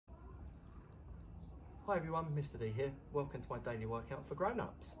Hi everyone, Mr. D here. Welcome to my daily workout for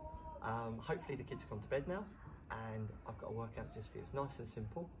grown-ups. Hopefully the kids have gone to bed now and I've got a workout just for you. It's nice and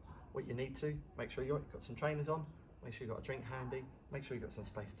simple. What you need to, make sure you've got some trainers on, make sure you've got a drink handy, make sure you've got some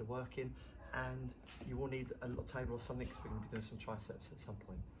space to work in, and you will need a little table or something because we're going to be doing some triceps at some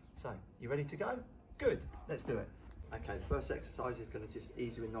point. So, you ready to go? Good, let's do it. Okay, the first exercise is going to just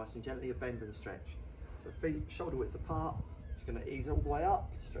ease you in nice and gently, a bend and stretch. So feet shoulder width apart, it's going to ease all the way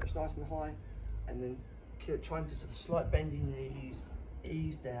up, stretch nice and high, and then try and just have a slight bend in your knees,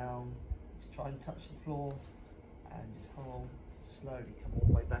 ease down, just try and touch the floor, and just hold, slowly come all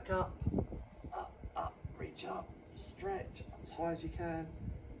the way back up, up, reach up, stretch as high as you can,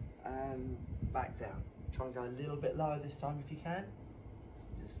 and back down. Try and go a little bit lower this time if you can.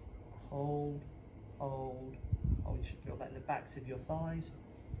 Just hold, hold, hold. You should feel that in the backs of your thighs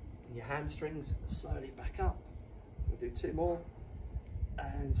and your hamstrings. Slowly back up. We'll do two more,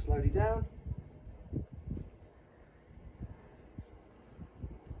 and slowly down.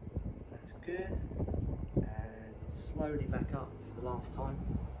 That's good. And slowly back up for the last time.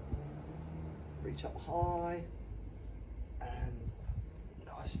 Reach up high and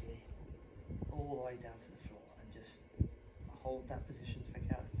nicely all the way down to the floor, and just hold that position for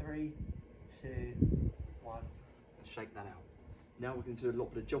count of 3, 2, 1, and shake that out. Now we're going to do a little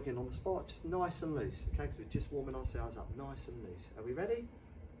bit of jogging on the spot, just nice and loose, okay, because we're just warming ourselves up, nice and loose. Are we ready?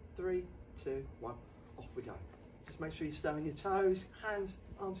 3, 2, 1, off we go. Just make sure you stay on your toes, hands,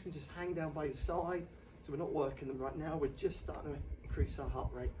 arms can just hang down by your side, so we're not working them right now, we're just starting to increase our heart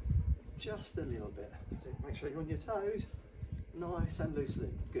rate just a little bit. So make sure you're on your toes, nice and loose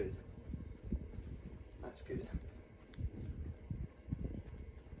limb, good. That's good.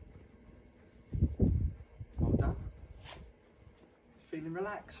 Well done. Feeling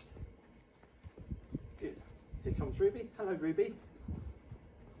relaxed? Good. Here comes Ruby. Hello Ruby.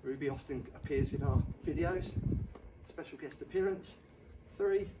 Ruby often appears in our videos. Special guest appearance.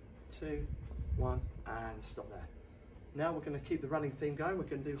 3, 2, 1, and stop there. Now we're going to keep the running theme going. We're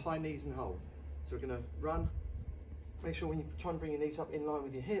going to do high knees and hold. So we're going to run. Make sure when you try and bring your knees up in line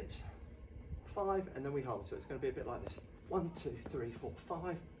with your hips. 5, and then we hold. So it's going to be a bit like this. 1, 2, 3, 4,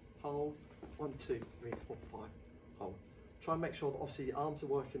 5. Hold. 1, 2, 3, 4, 5. Hold. Try and make sure that obviously your arms are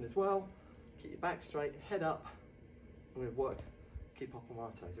working as well. Keep your back straight, head up. And we'll work. Keep up on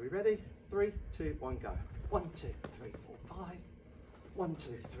our toes. Are we ready? 3, 2, 1, go. 1, 2, 3, 4, 5. 1,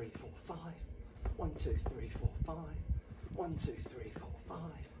 2, 3, 4, 5. 1, 2, 3, 4, 5. 1, 2, 3, 4, 5. 1, 2, 3, 4, 5.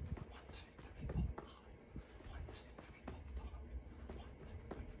 1, 2, 3, 4,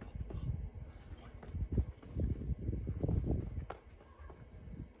 5. 1, 2, 3, 4,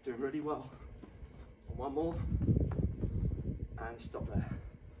 5. Doing really well. And one more. And stop there.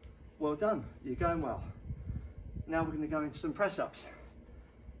 Well done. You're going well. Now we're going to go into some press ups.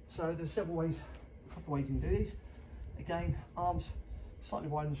 So there's several ways, a couple of ways you can do these. Again, arms slightly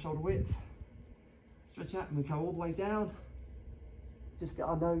wider than shoulder width. Stretch out and we go all the way down. Just get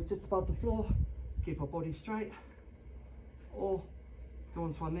our nose just above the floor. Keep our body straight. Or go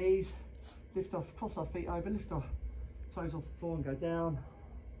onto our knees. Lift off, cross our feet over, lift our toes off the floor and go down.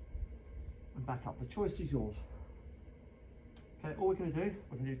 And back up. The choice is yours. Okay, all we're going to do,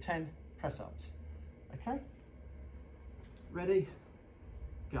 we're going to do 10 press ups. Okay? Ready?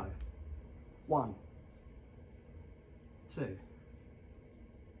 Go. 1, 2,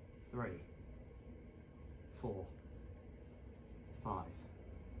 3, 4, 5,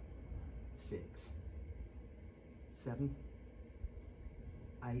 6, 7,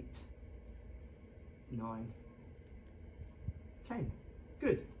 8, 9, 10.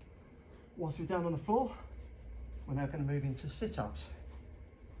 Good. Whilst we're down on the floor, we're now going to move into sit-ups.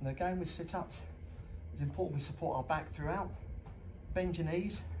 And again with sit-ups, it's important we support our back throughout. Bend your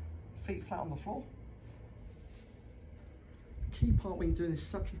knees, feet flat on the floor. Key part when you're doing this,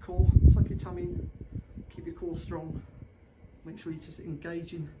 suck your core, suck your tummy in, keep your core strong. Make sure you're just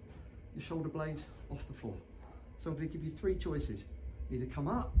engaging your shoulder blades off the floor. So I'm going to give you 3 choices. Either come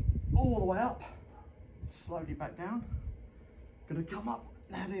up, all the way up, slowly back down. Going to come up,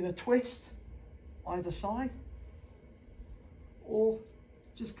 now in a twist, either side. Or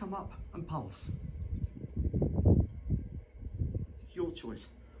just come up and pulse. It's your choice.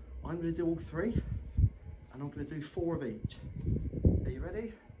 I'm going to do all 3 and I'm going to do 4 of each. Are you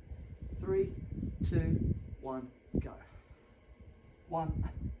ready? 3, 2, 1, go. 1,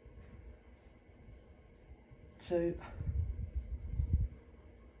 2,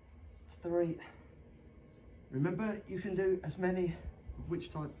 3. Remember, you can do as many of which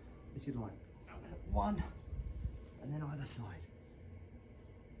type as you like. 1, and then either side.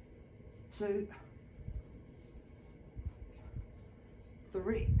 2,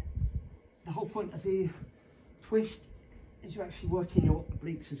 3, the whole point of the twist is you're actually working your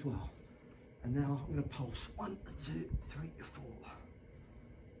obliques as well. And now I'm going to pulse 1, 2, 3, 4.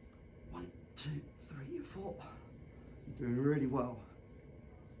 1, 2, 3, 4. You're doing really well.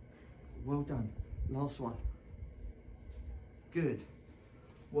 Well done. Last one. Good.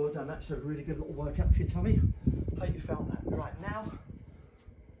 Well done. That's a really good little workout for your tummy. Hope you felt that. Right now,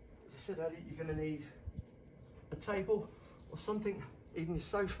 as I said earlier, you're going to need a table or something, even your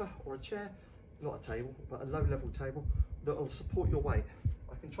sofa or a chair, not a table, but a low level table that will support your weight.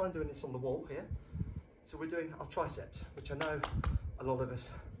 I can try and do this on the wall here. So we're doing our triceps, which I know a lot of us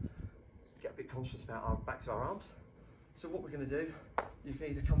get a bit conscious about our backs of our arms. So what we're going to do, you can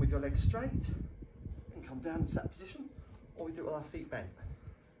either come with your legs straight and come down into that position, or we do it with our feet bent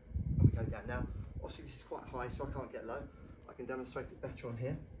and we go down. Now, obviously this is quite high, so I can't get low. I can demonstrate it better on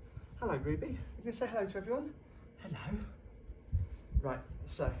here. Hello, Ruby. You can say hello to everyone. Hello. Right,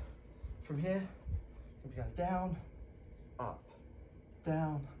 so from here, we'll be going down, up,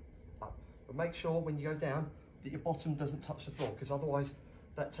 down, up. But make sure when you go down that your bottom doesn't touch the floor, because otherwise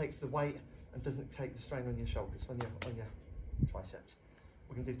that takes the weight and doesn't take the strain on your shoulders, on your triceps.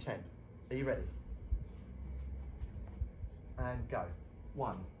 We're going to do 10. Are you ready? And go.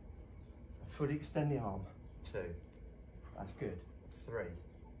 1. Fully extend the arm. 2. That's good. 3,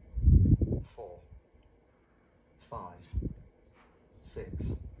 4, 5, 6.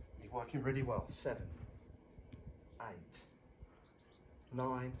 You're working really well. 7, 8,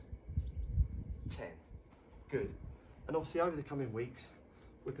 9, 10. Good. And obviously over the coming weeks,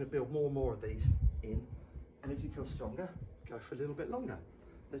 we're going to build more and more of these in. And as you feel stronger, go for a little bit longer.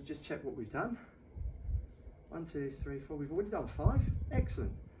 Let's just check what we've done. 1, 2, 3, 4. We've already done 5.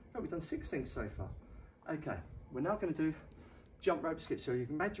 Excellent. Oh, we've done 6 things so far. Okay, we're now going to do jump rope skip. So you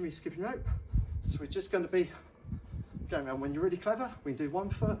can imaginary skipping rope. So we're just going to be going around. When you're really clever, we can do 1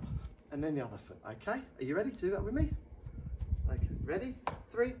 foot and then the other foot. Okay, are you ready to do that with me? Okay, ready?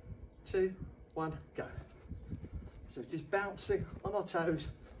 3, 2, 1, go. So just bouncing on our toes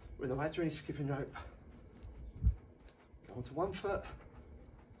with an imaginary skipping rope. Go onto 1 foot,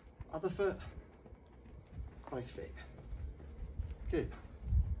 other foot, both feet. Good.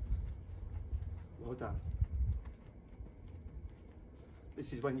 Well done.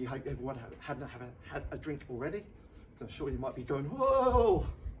 This is when you hope everyone hadn't had a drink already. So I'm sure you might be going, whoa,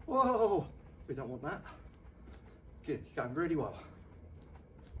 whoa. We don't want that. Good, you're going really well.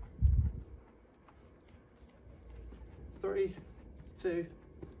 3, 2,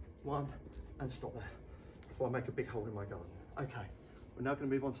 1, and stop there before I make a big hole in my garden. Okay, we're now going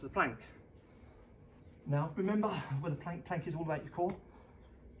to move on to the plank. Now remember, where the plank is all about your core.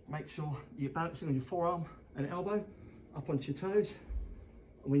 Make sure you're balancing on your forearm and elbow up onto your toes.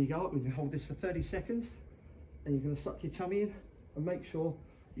 And when you go up, we can hold this for 30 seconds. And you're going to suck your tummy in and make sure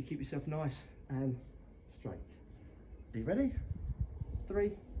you keep yourself nice and straight. Are you ready?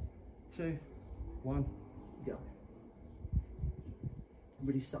 3, 2, 1, go.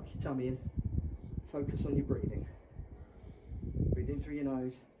 Really suck your tummy in. Focus on your breathing. Breathe in through your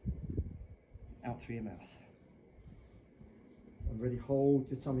nose, out through your mouth. And really hold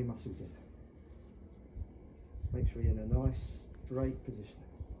your tummy muscles in. Make sure you're in a nice, straight position.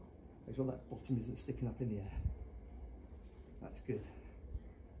 Make sure that bottom isn't sticking up in the air. That's good.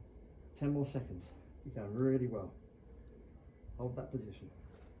 10 more seconds. You're going really well. Hold that position.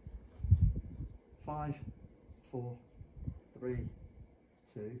 5, 4, 3,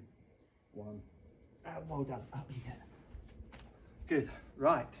 2, 1. Well done. Up you get. Good.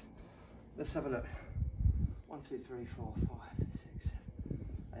 Right. Let's have a look. 1, 2, 3, 4, 5, 6,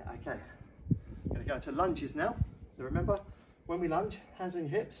 7. Okay. I'm going to go into lunges now. Now remember, when we lunge, hands on your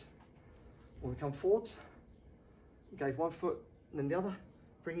hips. When we come forwards, engage 1 foot and then the other.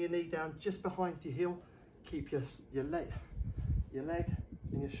 Bring your knee down just behind your heel. Keep your leg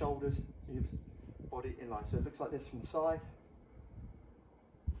and your shoulders and your body in line. So it looks like this from the side.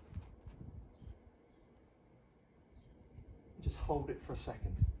 Just hold it for a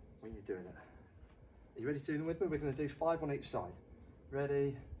second when you're doing it. Are you ready to do them with me? We're going to do 5 on each side.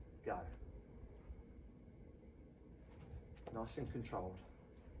 Ready, go. Nice and controlled.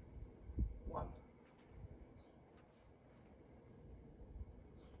 1.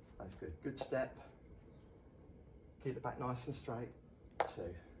 That's good. Good step. Keep the back nice and straight. 2.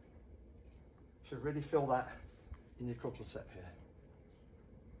 Should really feel that in your quadricep here.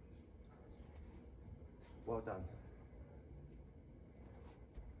 Well done.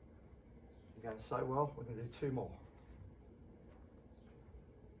 You're going so well. We're going to do 2 more.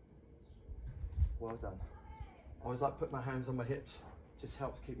 Well done. I always like to put my hands on my hips. Just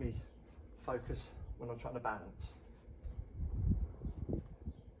helps keep me focused when I'm trying to balance.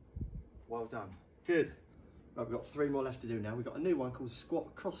 Well done. Good. Right, we've got 3 more left to do now. We've got a new one called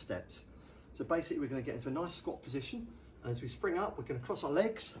squat cross steps. So basically we're going to get into a nice squat position, and as we spring up, we're going to cross our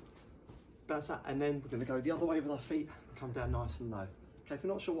legs, bounce out, and then we're going to go the other way with our feet and come down nice and low. Okay, if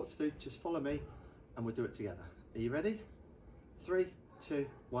you're not sure what to do, just follow me and we'll do it together. Are you ready? 3, 2,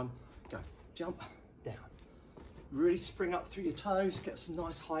 1, go. Jump, down. Really spring up through your toes, get some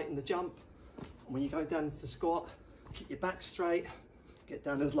nice height in the jump. And when you go down into the squat, keep your back straight, get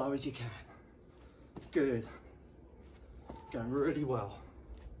down as low as you can. Good. Going really well.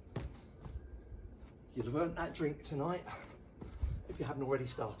 You'll have earned that drink tonight if you haven't already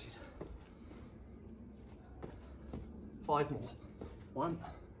started. 5 more. 1,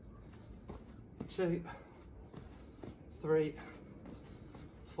 2, 3,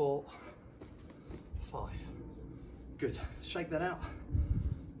 4, 5. Good. Shake that out.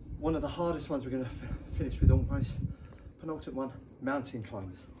 One of the hardest ones we're going to finish with, almost penultimate one, mountain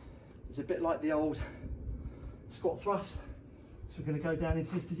climbers. It's a bit like the old squat thrust. So we're going to go down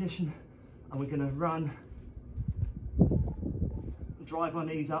into this position and we're going to run, drive our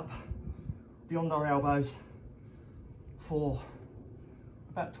knees up beyond our elbows for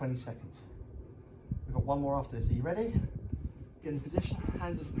about 20 seconds. We've got 1 more after this. Are you ready? Get in position,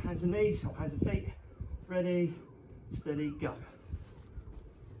 hands and knees, or hands and feet. Ready, steady, go.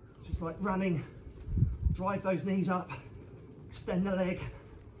 Just like running, drive those knees up, extend the leg.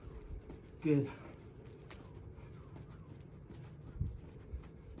 Good.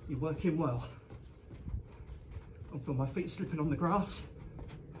 You're working well. I feel my feet slipping on the grass,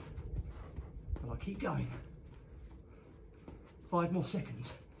 but I'll keep going. 5 more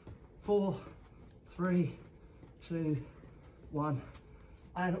seconds. 4, 3, 2, 1,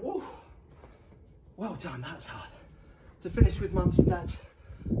 and oh, well done, that's hard. To finish with mums and dads,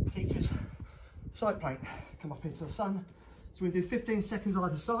 teachers, side plank, come up into the sun. So we do 15 seconds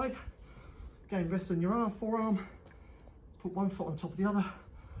either side. Again, rest on your arm, forearm, put one foot on top of the other,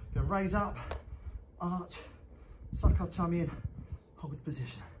 go raise up, arch, suck our tummy in, hold the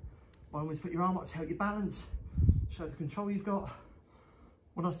position. By all means, put your arm up to help you balance, show the control you've got.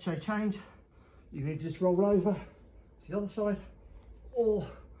 Want us to change, you need to just roll over to the other side or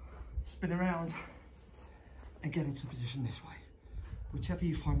spin around and get into the position this way, whichever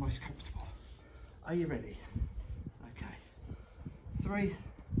you find most comfortable. Are you ready? Okay, 3,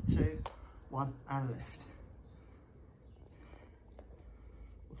 2, 1, and lift.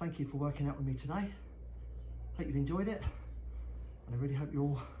 Well, thank you for working out with me today. Hope you've enjoyed it, and I really hope you're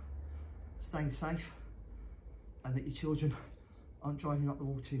all staying safe and that your children aren't driving you up the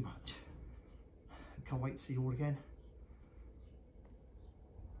wall too much. Can't wait to see you all again.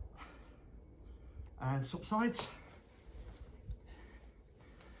 And swap sides.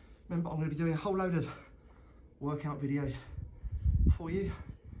 Remember, I'm going to be doing a whole load of workout videos for you.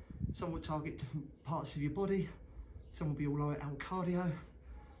 Some will target different parts of your body, some will be all out cardio,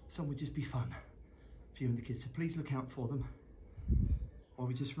 some will just be fun for you and the kids, so please look out for them. While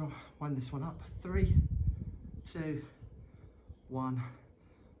we just wind this one up. 3, 2, 1,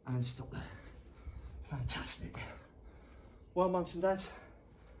 and stop there. Fantastic. Well, mums and dads,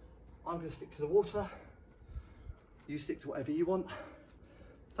 I'm going to stick to the water. You stick to whatever you want.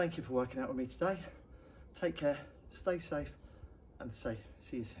 Thank you for working out with me today. Take care, stay safe, and see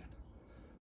you soon.